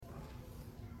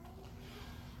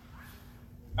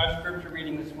Our scripture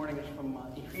reading this morning is from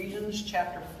Ephesians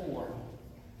chapter 4,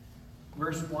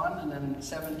 verse 1, and then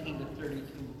 17 to 32.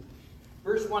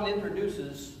 Verse 1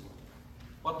 introduces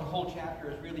what the whole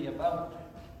chapter is really about.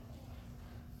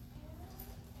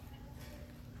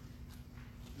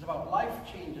 It's about life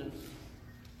changes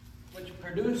which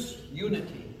produce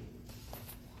unity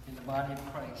in the body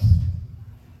of Christ.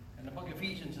 And the book of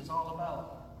Ephesians is all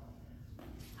about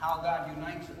how God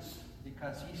unites us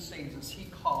because He saves us, He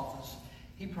calls us,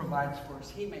 He provides for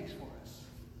us, He makes for us.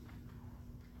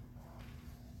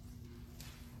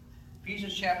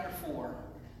 Ephesians chapter 4.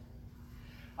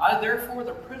 I, therefore,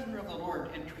 the prisoner of the Lord,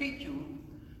 entreat you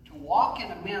to walk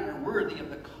in a manner worthy of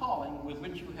the calling with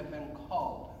which you have been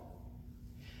called.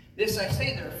 This I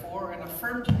say, therefore, and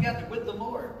affirm together with the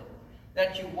Lord,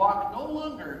 that you walk no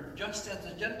longer just as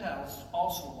the Gentiles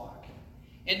also walk,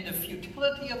 in the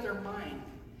futility of their mind,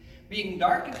 being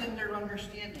darkened in their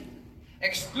understanding,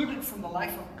 excluded from the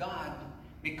life of God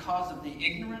because of the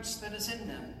ignorance that is in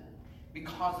them,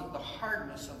 because of the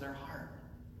hardness of their heart.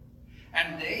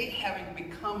 And they, having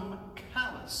become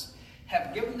callous,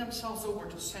 have given themselves over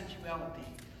to sensuality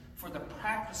for the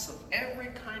practice of every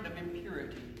kind of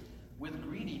impurity with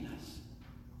greediness.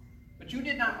 But you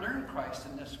did not learn Christ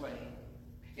in this way,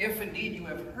 if indeed you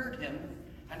have heard Him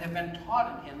and have been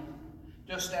taught in Him,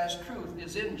 just as truth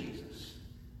is in Jesus,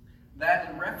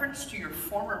 that in reference to your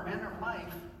former manner of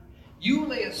life, you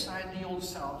lay aside the old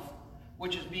self,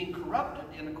 which is being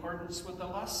corrupted in accordance with the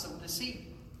lusts of deceit,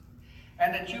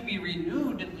 and that you be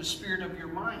renewed in the spirit of your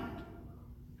mind,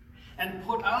 and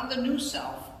put on the new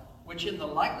self, which in the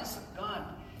likeness of God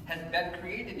has been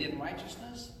created in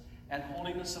righteousness and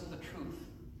holiness of the truth.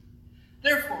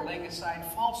 Therefore, laying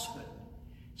aside falsehood,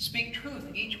 speak truth,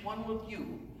 each one with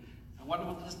you, and one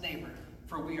with his neighbor,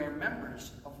 for we are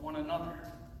members of one another.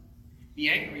 Be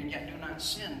angry, and yet do not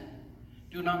sin.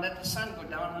 Do not let the sun go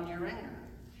down on your anger,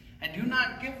 and do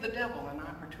not give the devil an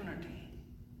opportunity.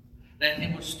 Let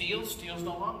him who steals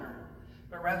no longer,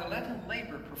 but rather let him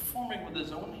labor, performing with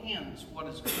his own hands what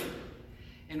is good,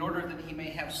 in order that he may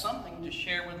have something to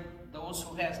share with those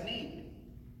who has need.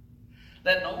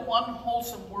 Let no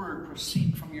unwholesome word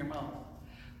proceed from your mouth,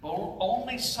 but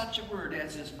only such a word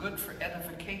as is good for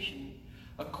edification,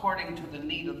 according to the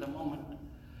need of the moment,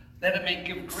 that it may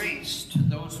give grace to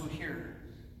those who hear.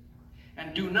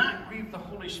 And do not grieve the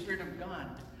Holy Spirit of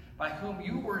God, by whom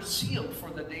you were sealed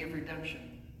for the day of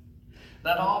redemption.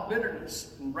 Let all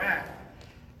bitterness and wrath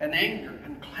and anger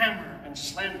and clamor and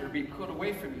slander be put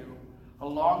away from you,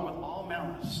 along with all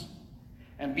malice.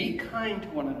 And be kind to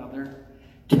one another,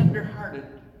 tender-hearted,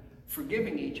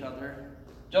 forgiving each other,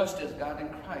 just as God in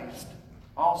Christ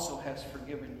also has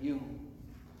forgiven you.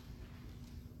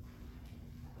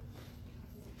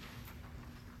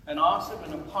 An awesome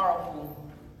and a powerful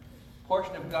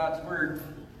portion of God's Word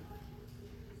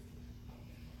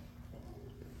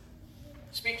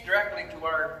speaks directly to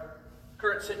our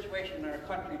current situation in our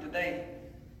country today.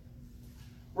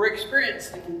 We're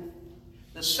experiencing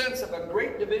the sense of a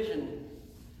great division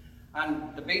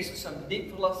on the basis of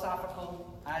deep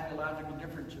philosophical, ideological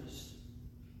differences.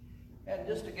 And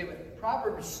just to give it,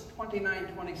 Proverbs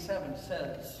 29:27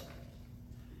 says,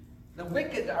 "The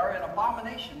wicked are an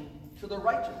abomination to the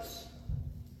righteous,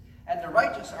 and the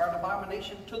righteous are an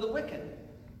abomination to the wicked."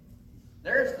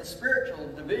 There's the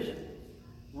spiritual division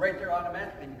right there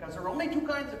automatically, because there are only two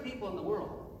kinds of people in the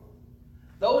world: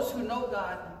 those who know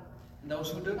God and those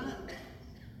who do not,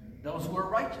 those who are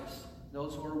righteous,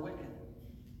 those who are wicked.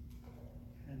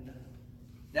 And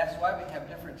that's why we have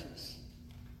differences.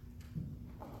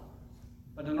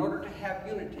 But in order to have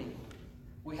unity,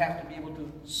 we have to be able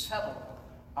to settle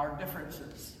our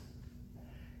differences.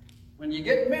 When you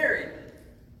get married,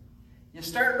 you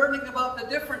start learning about the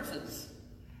differences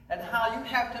and how you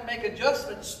have to make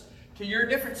adjustments to your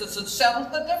differences and settle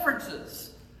the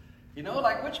differences. You know,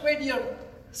 like which way do you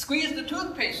squeeze the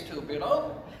toothpaste tube, you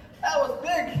know? That was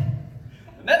big.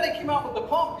 And then they came out with the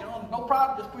pump, you know, no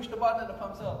problem, just push the button and it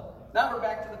pumps out. Now we're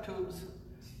back to the tubes.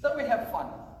 So we have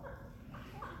fun.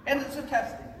 And it's a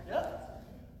testing, yeah?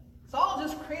 It's all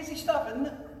just crazy stuff, isn't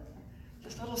it?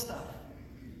 Just little stuff.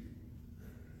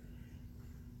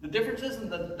 The differences in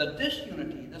the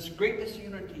disunity, this great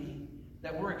disunity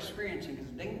that we're experiencing is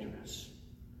dangerous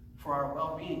for our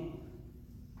well-being.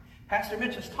 Pastor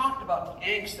Mitch has talked about the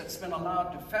angst that's been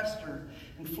allowed to fester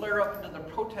and flare up into the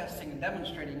protesting and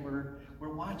demonstrating we're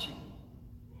watching.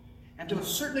 And to a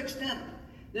certain extent,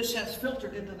 this has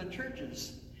filtered into the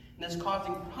churches and is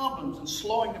causing problems and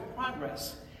slowing the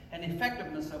progress and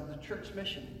effectiveness of the church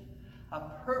mission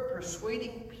of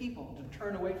persuading people to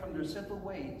turn away from their sinful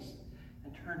ways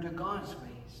and turn to God's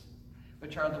ways,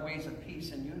 which are the ways of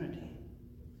peace and unity.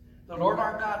 The Lord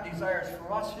our God desires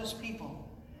for us, his people,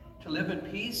 to live in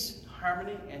peace,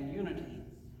 harmony, and unity.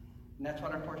 And that's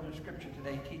what our portion of Scripture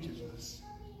today teaches us.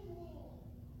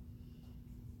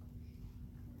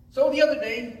 So the other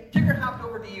day, Tigger hopped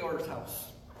over to Eeyore's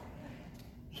house.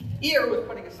 Eeyore was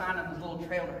putting a sign on his little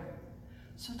trailer.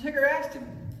 So Tigger asked him,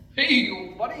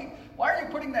 "Hey, buddy, why are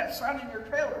you putting that sign in your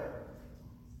trailer?"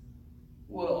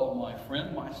 "Well, my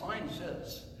friend, my sign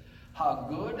says, how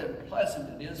good and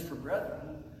pleasant it is for brethren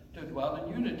to dwell in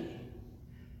unity.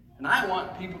 And I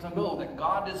want people to know that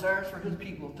God desires for his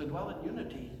people to dwell in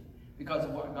unity because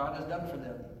of what God has done for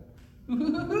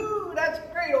them." That's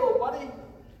great, old buddy.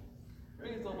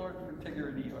 Praise the Lord for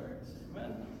Tigger and Eeyore.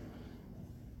 Amen.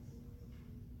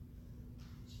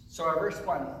 So our verse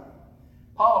 1,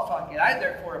 Paul is talking, "I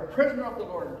therefore, a prisoner of the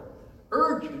Lord,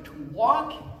 urge you to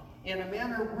walk in a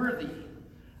manner worthy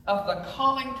of the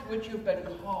calling to which you've been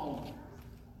called,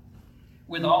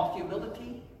 with all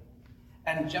humility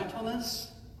and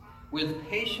gentleness, with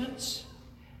patience,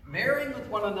 bearing with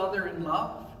one another in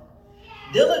love,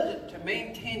 diligent to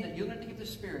maintain the unity of the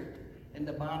Spirit in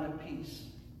the bond of peace."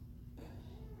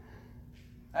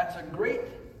 That's a great,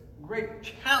 great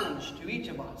challenge to each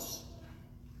of us.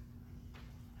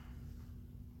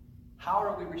 How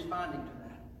are we responding to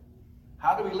that?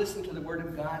 How do we listen to the Word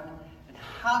of God? And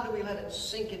how do we let it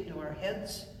sink into our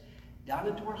heads, down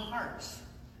into our hearts,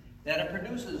 that it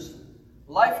produces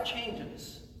life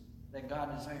changes that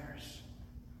God desires?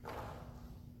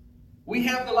 We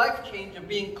have the life change of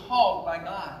being called by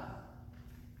God.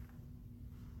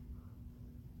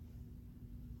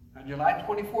 On July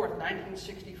 24th,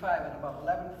 1965, at about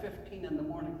 11:15 in the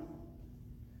morning,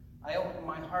 I opened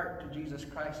my heart to Jesus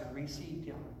Christ and received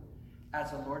him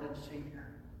as a Lord and Savior.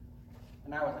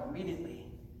 And I was immediately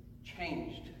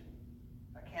changed.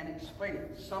 I can't explain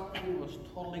it. Something was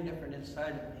totally different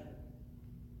inside of me.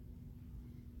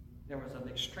 There was an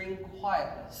extreme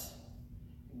quietness.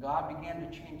 And God began to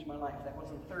change my life. That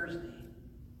was on Thursday.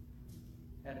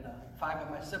 And 5 of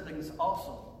my siblings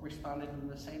also responded in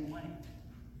the same way.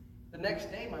 The next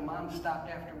day, my mom stopped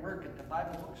after work at the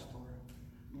Bible bookstore,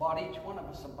 bought each one of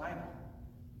us a Bible.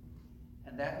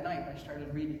 And that night, I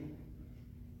started reading.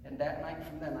 And that night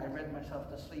from then, I read myself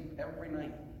to sleep every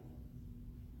night.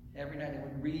 Every night I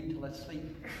would read till I sleep,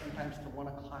 sometimes till 1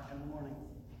 o'clock in the morning.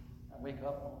 I wake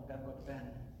up, I've got to go to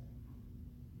bed.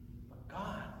 But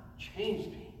God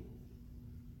changed me.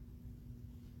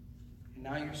 And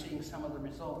now you're seeing some of the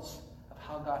results of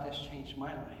how God has changed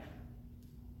my life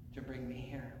to bring me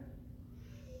here.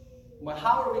 Well,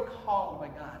 how are we called by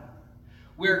God?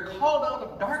 We're called out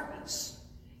of darkness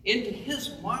into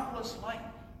his marvelous light.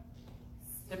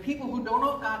 The people who don't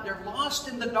know God, they're lost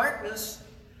in the darkness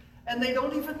and they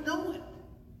don't even know it.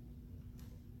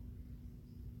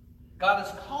 God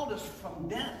has called us from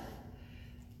death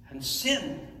and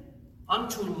sin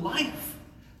unto life,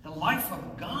 the life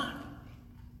of God.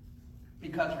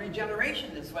 Because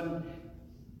regeneration is when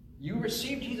you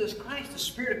receive Jesus Christ, the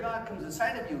Spirit of God comes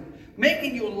inside of you,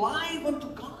 making you alive unto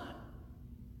God.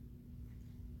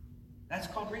 That's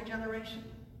called regeneration.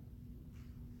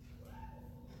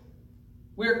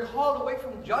 We're called away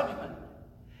from judgment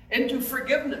into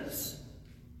forgiveness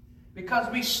because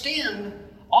we stand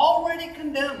already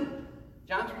condemned.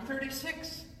 John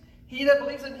 3:36. He that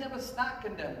believes in him is not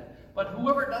condemned, but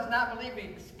whoever does not believe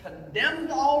is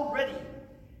condemned already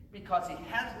because he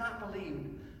has not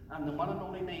believed on the one and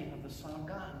only name of the Son of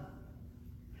God.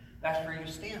 That's where you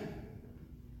stand,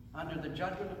 under the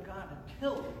judgment of God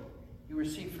until you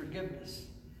receive forgiveness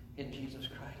in Jesus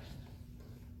Christ.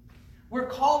 We're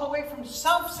called away from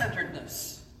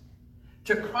self-centeredness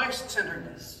to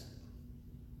Christ-centeredness.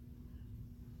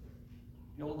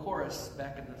 The old chorus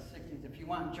back in the 60s, if you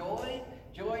want joy,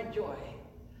 joy, joy,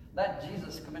 let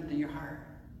Jesus come into your heart.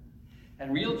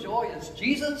 And real joy is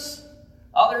Jesus,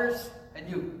 others, and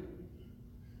you.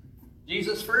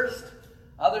 Jesus first,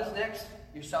 others next,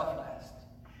 yourself last.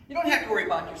 You don't have to worry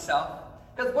about yourself,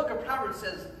 because the book of Proverbs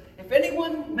says, if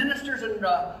anyone ministers and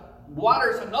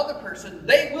waters another person,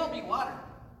 they will be watered.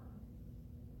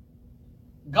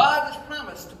 God has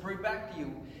promised to bring back to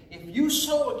you. If you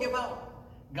sow or give out,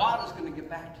 God is going to give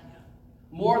back to you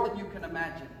more than you can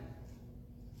imagine.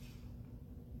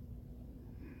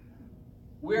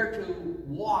 We're to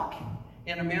walk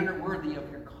in a manner worthy of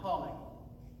your calling.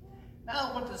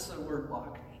 Now, what does the word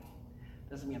walk mean?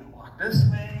 Does it mean I walk this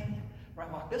way, or I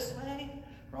walk this way,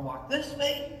 or I walk this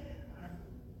way?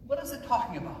 What is it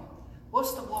talking about?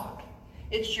 What's the walk?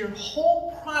 It's your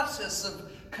whole process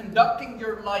of conducting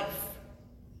your life.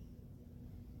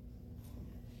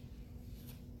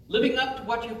 Living up to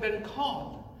what you've been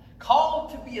called.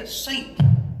 Called to be a saint.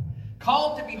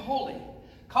 Called to be holy.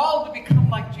 called to become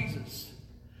like Jesus,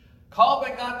 called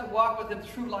by God to walk with him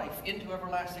through life into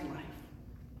everlasting life,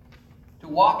 to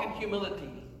walk in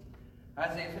humility.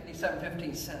 Isaiah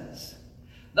 57:15 says,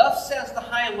 "Thus says the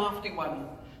high and lofty one,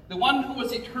 the one who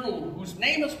is eternal, whose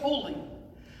name is holy.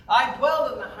 I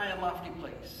dwell in the high and lofty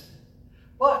place,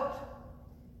 but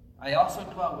I also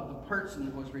dwell with the person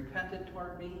who has repented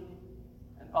toward me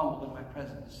and humbled in my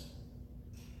presence."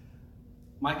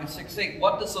 Micah 6:8,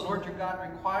 "What does the Lord your God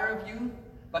require of you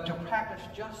but to practice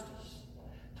justice,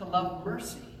 to love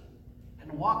mercy,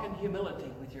 and walk in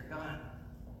humility with your God?"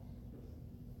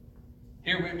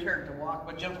 Here we turn to walk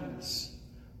with gentleness,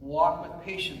 walk with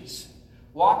patience,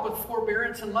 walk with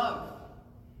forbearance and love.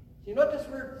 Do you know what this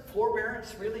word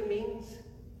forbearance really means?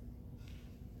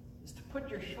 It's to put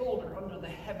your shoulder under the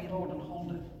heavy load and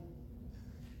hold it.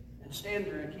 And stand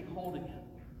there and keep holding it.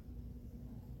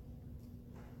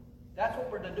 That's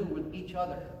what we're to do with each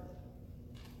other.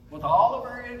 With all of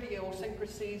our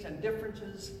idiosyncrasies and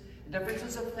differences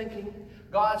of thinking,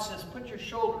 God says, put your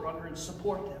shoulder under and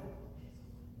support them.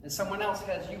 And someone else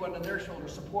has you under their shoulder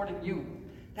supporting you.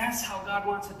 That's how God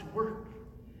wants it to work.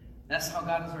 That's how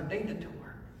God has ordained it to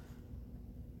work.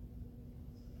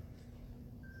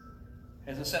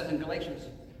 As it says in Galatians,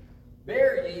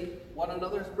 "Bear ye one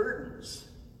another's burdens,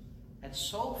 and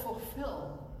so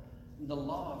fulfill the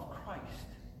law of Christ."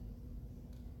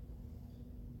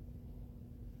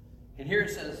 And here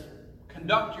it says,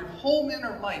 "Conduct your whole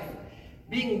manner of life,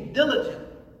 being diligent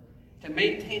to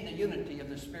maintain the unity of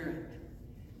the Spirit,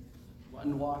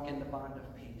 and walk in the bond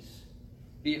of peace."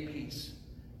 Be at peace.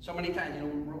 So many times,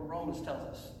 Romans tells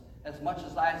us, "As much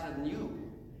as lies in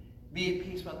you, be at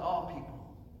peace with all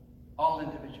people," all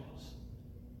individuals.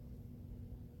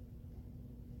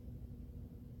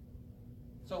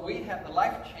 So we have the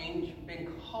life change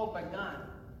being called by God,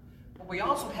 but we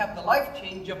also have the life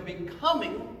change of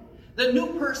becoming the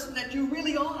new person that you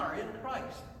really are in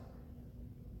Christ.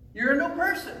 You're a new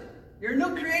person. You're a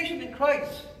new creation in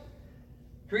Christ.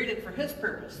 Created for his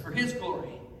purpose, for his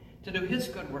glory, to do his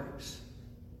good works.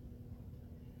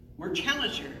 We're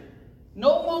challenged here. No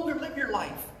longer live your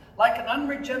life like an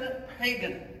unregenerate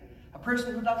pagan, a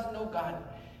person who doesn't know God,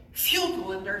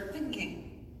 futile in their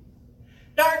thinking,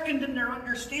 darkened in their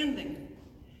understanding,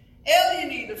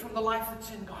 alienated from the life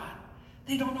that's in God.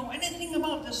 They don't know anything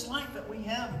about this life that we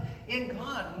have in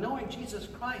God, knowing Jesus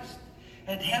Christ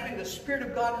and having the Spirit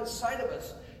of God inside of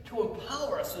us to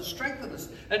empower us and strengthen us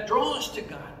and draw us to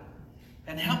God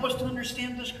and help us to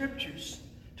understand the Scriptures,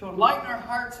 to enlighten our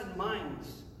hearts and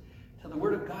minds to the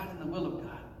Word of God and the will of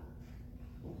God.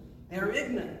 They are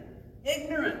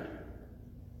ignorant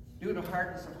due to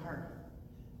hardness of heart.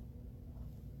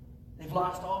 They've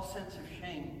lost all sense of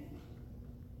shame.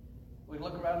 We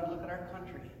look around and look at our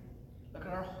country, look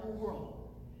at our whole world.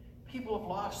 People have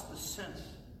lost the sense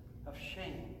of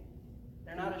shame.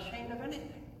 They're not ashamed of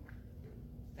anything.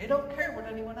 They don't care what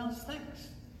anyone else thinks.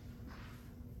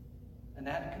 And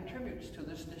that contributes to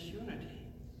this disunity.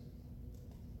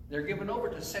 They're given over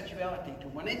to sensuality,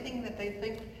 to anything that they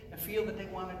think and feel that they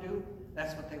want to do,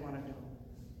 that's what they want to do.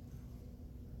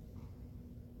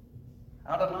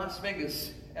 Out in Las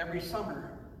Vegas, every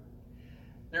summer,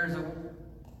 there's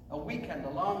a weekend, a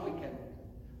long weekend,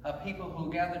 of people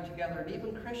who gather together, and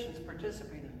even Christians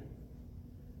participate in it.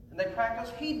 And they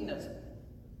practice hedonism.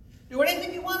 Do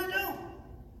anything you want to do.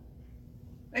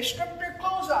 They strip their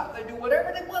clothes off. They do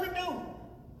whatever they want to do.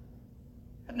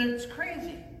 And it's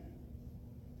crazy.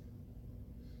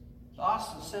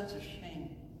 Lost the sense of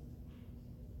shame.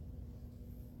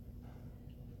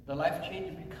 The life change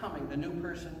of becoming the new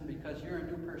person because you're a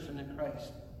new person in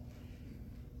Christ.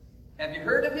 Have you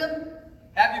heard of him?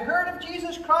 Have you heard of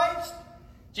Jesus Christ?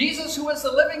 Jesus, who is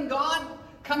the living God,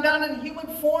 come down in human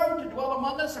form to dwell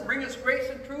among us and bring us grace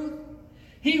and truth.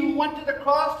 He who went to the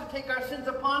cross to take our sins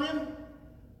upon him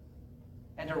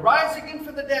and to rise again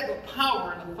from the dead with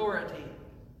power and authority.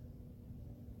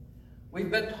 We've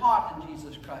been taught in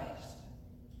Jesus Christ.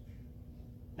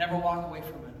 Never walk away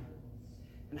from it.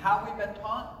 And how have we been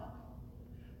taught?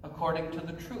 According to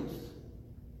the truth.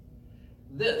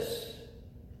 This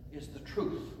is the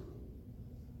truth.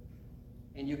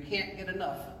 And you can't get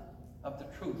enough of the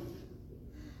truth.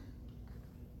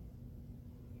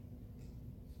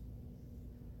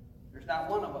 There's not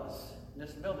one of us in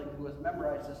this building who has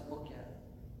memorized this book yet.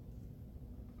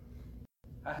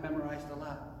 I've memorized a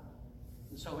lot.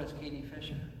 And so has Katie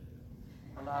Fisher.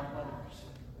 A lot of others.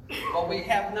 But we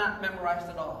have not memorized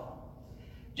it all.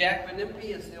 Jack Van Impe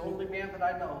is the only man that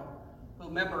I know who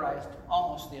memorized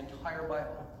almost the entire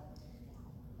Bible.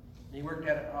 And he worked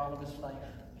at it all of his life.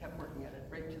 Kept working at it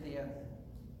right to the end.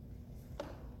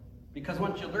 Because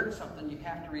once you learn something, you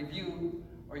have to review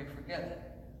or you forget it.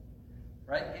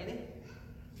 Right, Katie?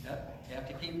 Yep, you have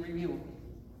to keep reviewing.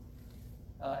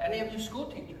 Any of you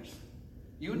school teachers,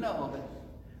 you know that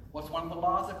what's one of the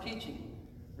laws of teaching?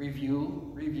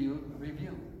 Review, review,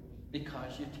 review.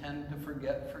 Because you tend to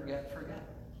forget.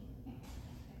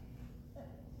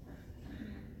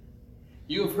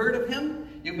 You have heard of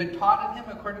him, you've been taught in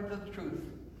him according to the truth.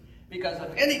 Because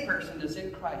if any person is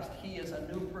in Christ, he is a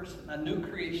new person, a new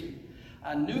creation,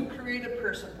 a new created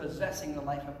person possessing the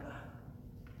life of God.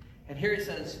 And here he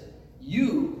says,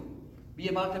 you be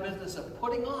about the business of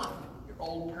putting off your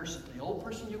old person, the old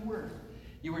person you were.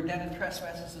 You were dead in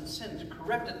trespasses and sins,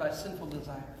 corrupted by sinful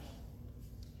desires.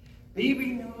 Be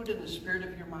renewed in the spirit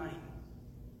of your mind.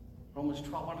 Romans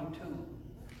 12:1-2.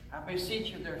 I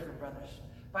beseech you, therefore, brothers,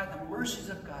 by the mercies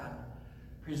of God,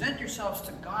 present yourselves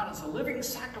to God as a living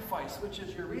sacrifice, which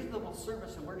is your reasonable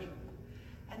service and worship.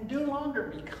 And do no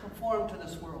longer be conformed to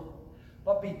this world,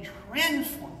 but be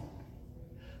transformed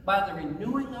by the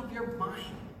renewing of your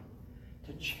mind,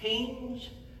 to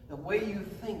change the way you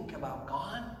think about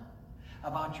God,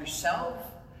 about yourself,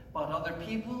 about other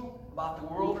people, about the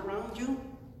world around you,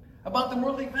 about the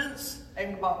world events,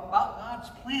 and about God's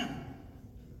plan.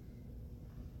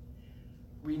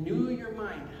 Renew your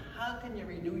mind. How can you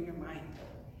renew your mind?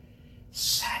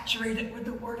 Saturate it with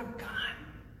the Word of God.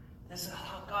 This is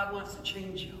how God wants to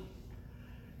change you.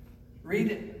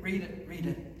 Read it, read it, read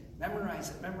it.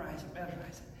 Memorize it, memorize it,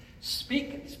 memorize it. Speak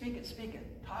it, speak it, speak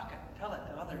it. Talk it, tell it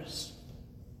to others.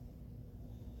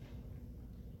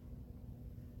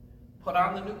 Put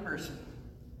on the new person,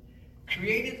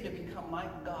 created to become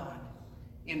like God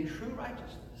in true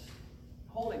righteousness,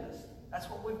 holiness. That's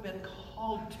what we've been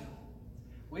called to.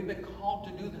 We've been called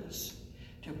to do this,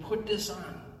 to put this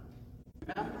on.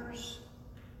 Members,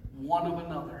 one of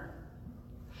another.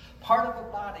 Part of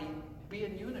the body to be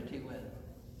in unity with.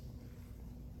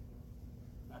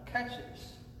 Now catch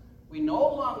this. We no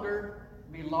longer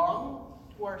belong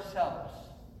to ourselves.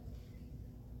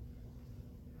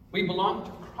 We belong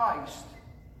to Christ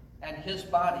and his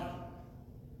body.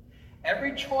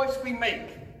 Every choice we make,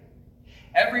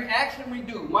 every action we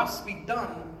do must be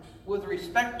done with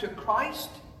respect to Christ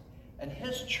and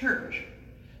his church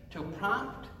to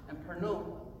prompt and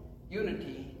promote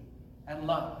unity and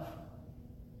love.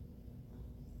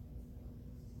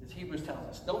 As Hebrews tells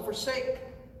us, don't forsake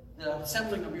the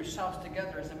assembling of yourselves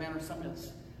together as the manner of some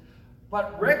is,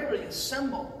 but regularly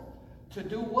assemble to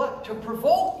do what? To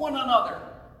provoke one another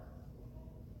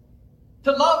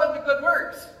to love and to good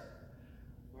works.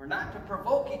 We're not to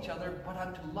provoke each other, but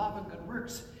unto love and good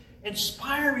works.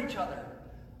 Inspire each other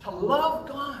to love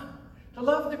God, to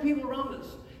love the people around us.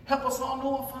 Help us all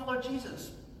know and follow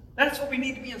Jesus. That's what we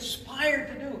need to be inspired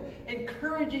to do.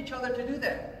 Encourage each other to do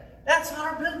that. That's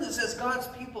our business as God's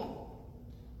people.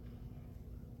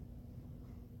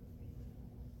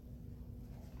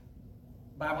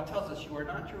 The Bible tells us you are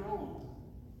not your own.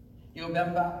 You have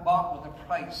been bought with a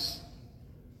price.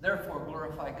 Therefore,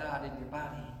 glorify God in your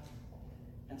body.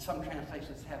 And some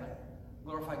translations have it,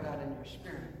 glorify God in your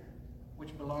spirit,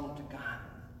 which belong to God.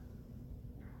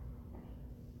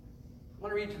 I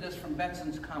want to read to this from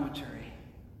Benson's commentary.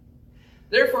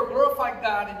 Therefore, glorify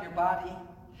God in your body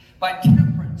by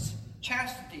temperance,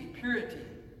 chastity, purity,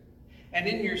 and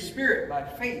in your spirit by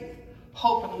faith,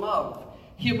 hope, and love,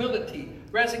 humility,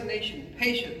 resignation,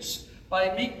 patience,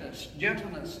 by meekness,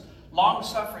 gentleness,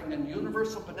 long-suffering, and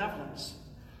universal benevolence.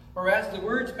 Or as the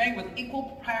words may with equal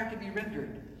propriety be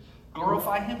rendered,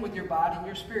 glorify him with your body and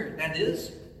your spirit. That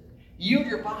is, yield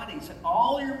your bodies and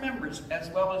all your members, as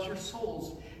well as your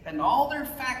souls, and all their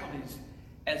faculties,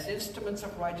 as instruments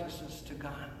of righteousness to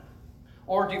God.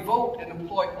 Or devote and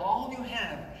employ all you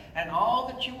have and all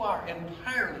that you are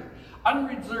entirely,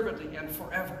 unreservedly, and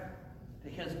forever to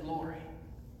his glory.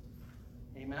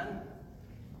 Amen?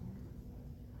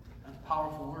 That's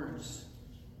powerful words.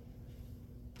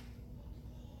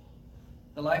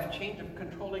 The life change of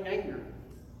controlling anger.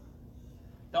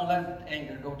 Don't let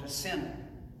anger go to sin.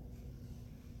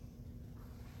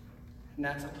 And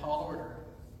that's a tall order.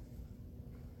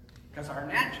 Because our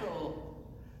natural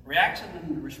reaction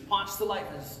and response to life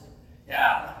is,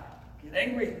 get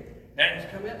angry, and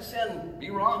commit sin, be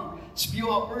wrong,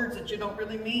 spew out words that you don't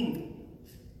really mean,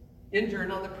 injure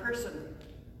another person.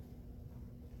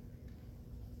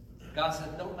 God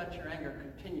said, don't let your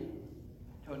anger continue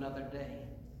to another day.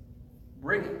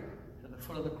 Bring it to the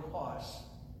foot of the cross.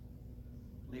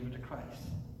 Leave it to Christ.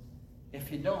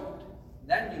 If you don't,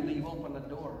 then you leave open the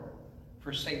door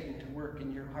for Satan to work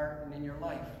in your heart and in your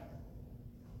life.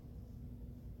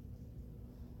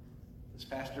 As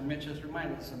Pastor Mitch has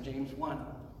reminded us of James 1,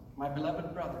 my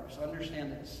beloved brothers,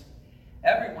 understand this.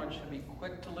 Everyone should be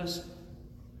quick to listen,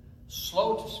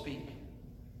 slow to speak,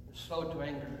 and slow to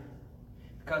anger.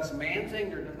 Because man's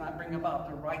anger does not bring about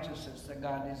the righteousness that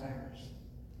God desires.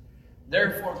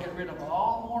 Therefore, get rid of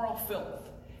all moral filth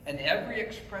and every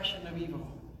expression of evil,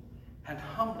 and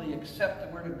humbly accept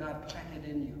the word of God planted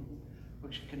in you,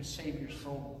 which can save your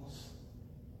souls.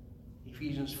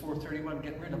 Ephesians 4:31,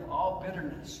 get rid of all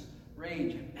bitterness,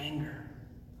 rage, and anger.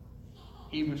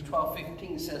 Hebrews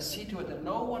 12:15 says, see to it that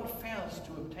no one fails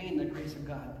to obtain the grace of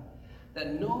God,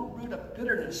 that no root of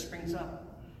bitterness springs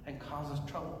up and causes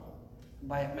trouble, and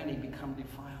by it many become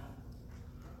defiled.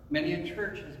 Many a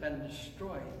church has been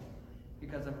destroyed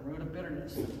because of a root of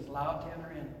bitterness that is allowed to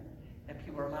enter in, and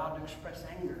people are allowed to express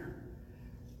anger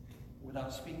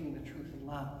without speaking the truth in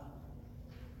love.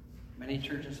 Many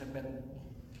churches have been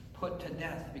put to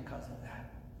death because of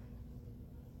that.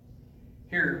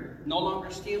 Here, no longer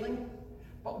stealing,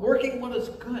 but working what is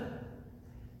good.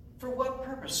 For what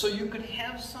purpose? So you could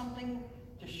have something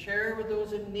to share with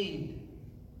those in need.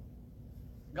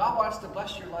 God wants to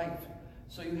bless your life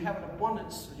so you have an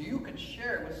abundance so you can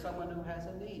share with someone who has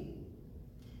a need.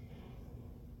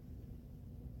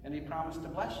 And He promised to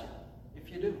bless you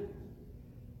if you do.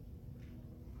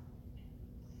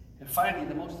 And finally,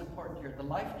 the most important here, the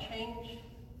life change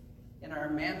in our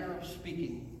manner of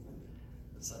speaking.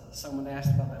 Someone asked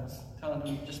about that. I was telling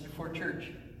them just before church.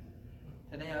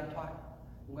 Today I'm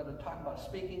going to talk about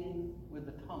speaking with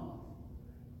the tongue.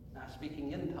 Not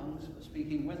speaking in tongues, but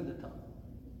speaking with the tongue.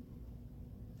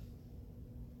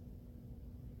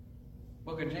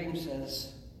 Book of James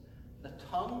says, the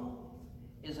tongue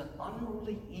is an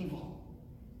unruly evil.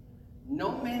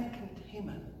 No man can tame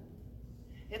it.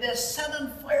 It is set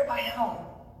on fire by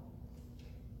hell.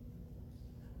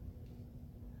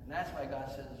 And that's why God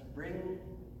says, bring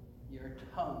your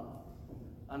tongue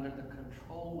under the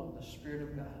control of the Spirit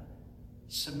of God.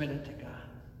 Submit it to God.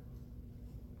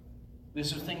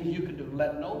 These are things you can do.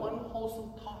 Let no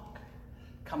unwholesome talk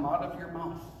come out of your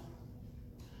mouth.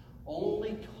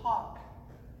 Only talk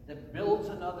that builds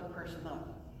another person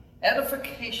up.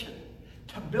 Edification,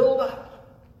 to build up,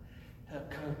 to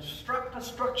construct a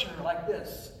structure like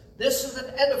this. This is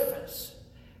an edifice.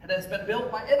 It has been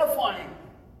built by edifying,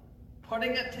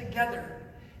 putting it together.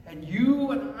 And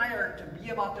you and I are to be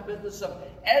about the business of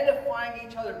edifying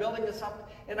each other, building us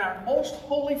up in our most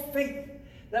holy faith,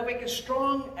 that we get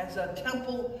strong as a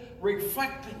temple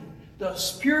reflecting the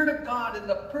Spirit of God in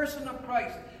the person of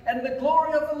Christ and the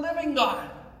glory of the living God.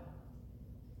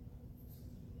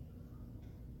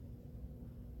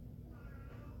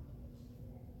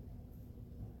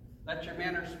 Let your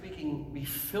manner of speaking be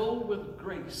filled with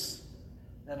grace,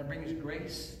 that it brings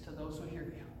grace to those who hear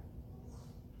you.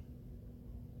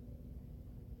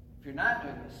 If you're not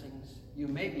doing these things, you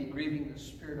may be grieving the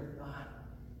Spirit of God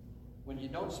when you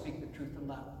don't speak the truth in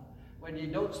love, when you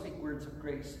don't speak words of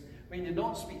grace, when you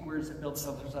don't speak words that build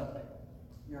others up.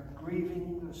 You're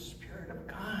grieving the Spirit of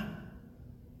God,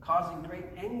 causing great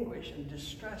anguish and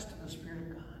distress to the Spirit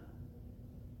of God.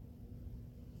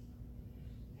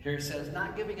 Here it says,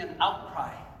 not giving an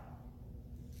outcry,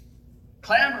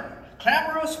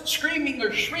 clamorous, screaming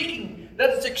or shrieking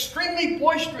that is extremely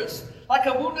boisterous, like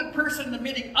a wounded person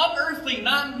emitting unearthly,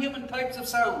 non-human types of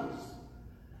sounds.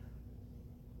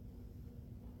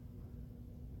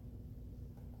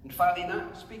 And finally,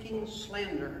 not speaking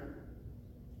slander,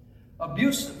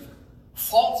 abusive,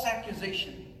 false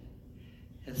accusation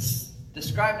is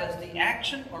described as the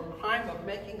action or crime of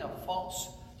making a false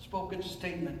spoken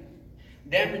statement,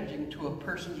 damaging to a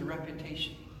person's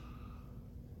reputation.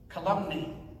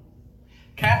 Calumny,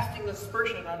 casting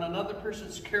aspersion on another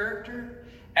person's character,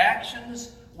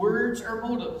 actions, words, or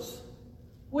motives.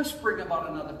 Whispering about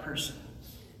another person.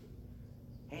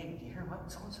 Hey, did you hear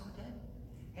what so-and-so did?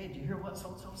 Hey, did you hear what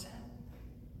so-and-so said?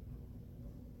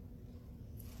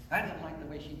 I didn't like the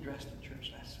way she dressed in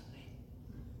church last Sunday.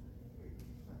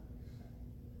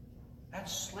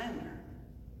 That's slander.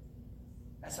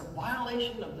 That's a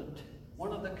violation of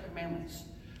one of the commandments.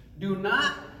 Do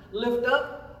not lift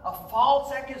up a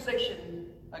false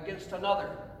accusation against another.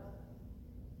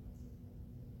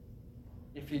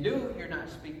 If you do, you're not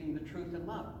speaking the truth in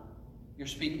love. You're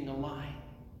speaking a lie.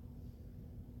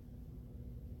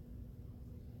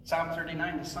 Psalm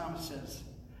 39, the psalmist says,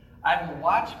 I will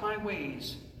watch my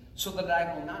ways so that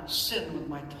I will not sin with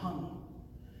my tongue.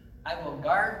 I will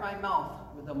guard my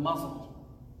mouth with a muzzle.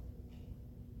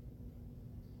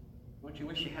 Don't you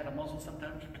wish you had a muzzle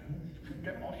sometimes? Keep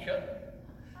that mouth shut.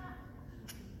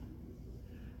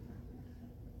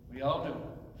 We all do.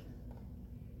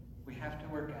 We have to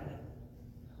work at it.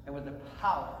 And with the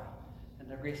power and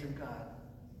the grace of God,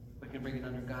 we can bring it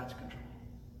under God's control.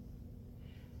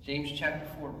 James chapter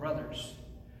 4, brothers,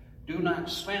 Do not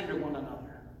slander one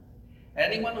another.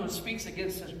 Anyone who speaks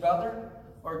against his brother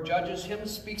or judges him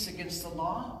speaks against the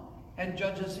law and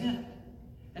judges it.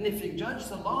 And if you judge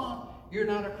the law, you're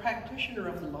not a practitioner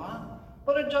of the law,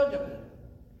 but a judge of it.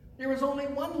 There is only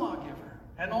one lawgiver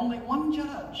and only one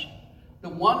judge, the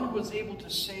one who is able to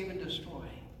save and destroy.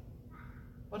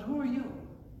 But who are you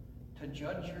to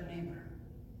judge your neighbor?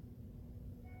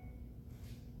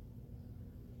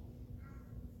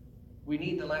 We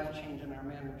need the life change in our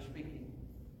manner of speaking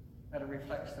that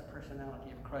reflects the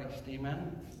personality of Christ.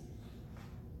 Amen?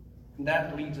 And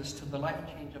that leads us to the life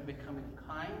change of becoming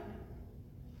kind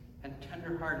and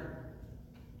tender-hearted.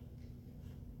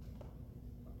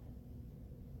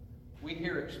 We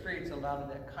here experience a lot of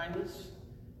that kindness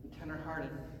and tender-hearted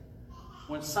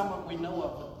when someone we know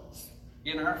of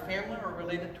in our family or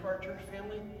related to our church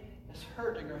family is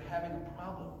hurting or having a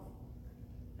problem.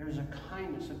 There's a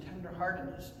kindness and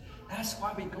tender-heartedness. That's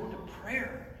why we go to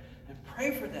prayer and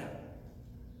pray for them.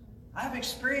 I've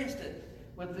experienced it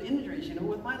with the injuries,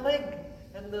 with my leg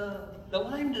and the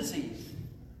Lyme disease.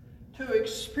 To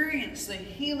experience the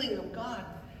healing of God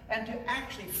and to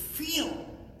actually feel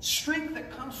strength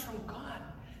that comes from God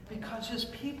because his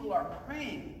people are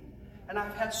praying. And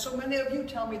I've had so many of you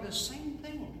tell me the same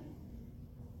thing.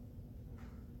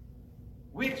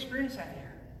 We experience that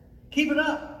here. Keep it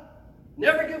up.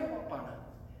 Never give up on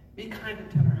it. Be kind and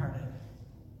tender-hearted.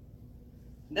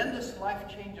 And then this life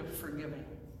change of forgiving.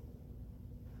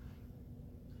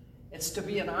 It's to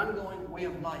be an ongoing way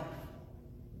of life.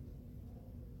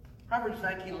 Proverbs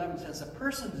 19:11 says, a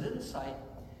person's insight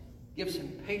gives him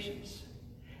patience,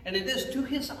 and it is to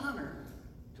his honor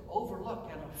to overlook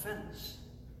an offense.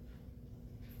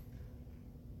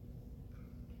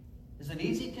 Is it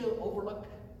easy to overlook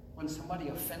when somebody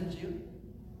offends you?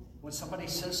 When somebody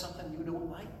says something you don't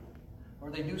like? Or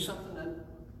they do something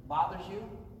that bothers you?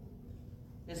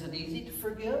 Is it easy to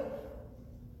forgive?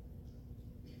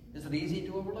 Is it easy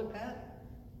to overlook that?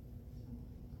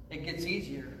 It gets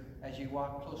easier as you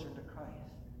walk closer to Christ,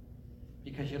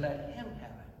 because you let him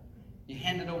have it. You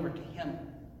hand it over to him.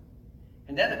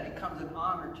 And then it becomes an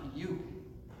honor to you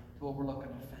to overlook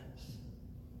an offense.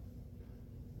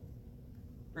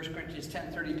 1 Corinthians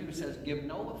 10:32 says, give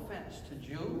no offense to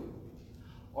Jew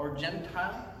or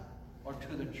Gentile or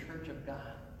to the church of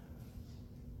God.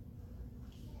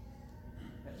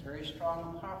 That's very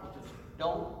strong and powerful. Just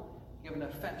don't give an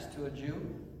offense to a Jew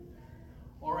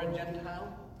or a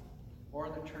Gentile or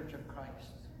the church of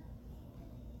Christ.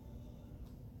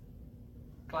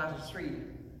 Colossians 3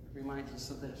 reminds us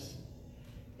of this.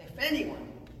 If anyone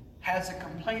has a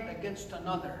complaint against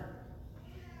another,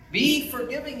 be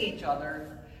forgiving each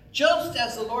other, just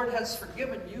as the Lord has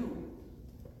forgiven you.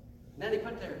 And then he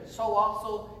put there, so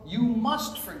also you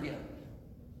must forgive.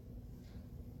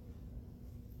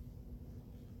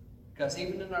 Because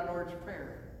even in our Lord's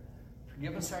Prayer,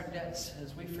 forgive us our debts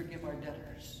as we forgive our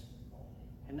debtors.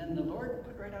 And then the Lord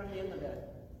put right on the end of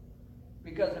that.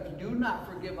 Because if you do not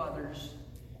forgive others,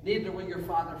 neither will your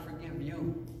Father forgive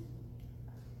you.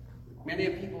 Many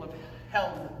people have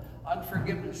held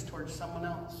unforgiveness towards someone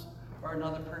else or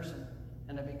another person,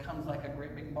 and it becomes like a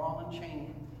great big ball and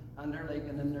chain on their leg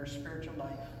and in their spiritual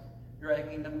life,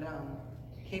 dragging them down,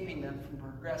 keeping them from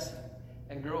progressing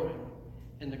and growing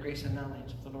in the grace and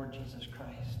knowledge of the Lord Jesus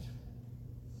Christ.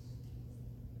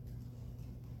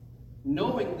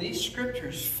 Knowing these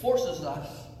scriptures forces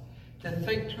us to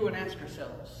think through and ask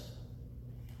ourselves,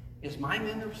 is my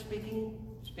manner of speaking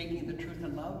the truth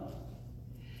in love?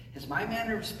 Is my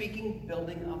manner of speaking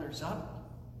building others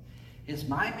up? Is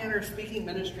my manner of speaking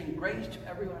ministering grace to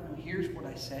everyone who hears what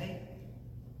I say?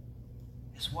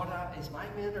 Is my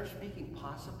manner of speaking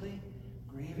possibly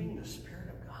grieving the Spirit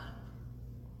of God?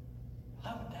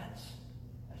 Beloved,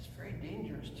 that's very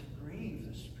dangerous, to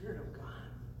grieve the Spirit of God.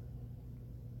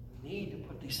 We need to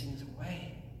put these things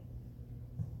away.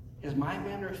 Is my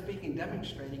manner of speaking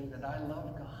demonstrating that I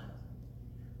love God,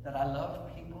 that I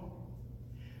love people,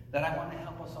 that I want to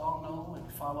help us all know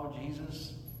and follow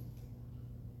Jesus?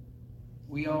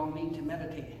 We all need to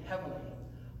meditate heavily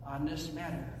on this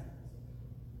matter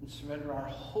and surrender our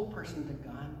whole person to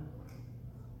God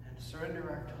and surrender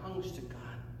our tongues to God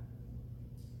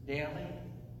daily,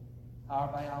 hour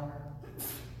by hour,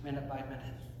 minute by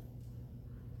minute.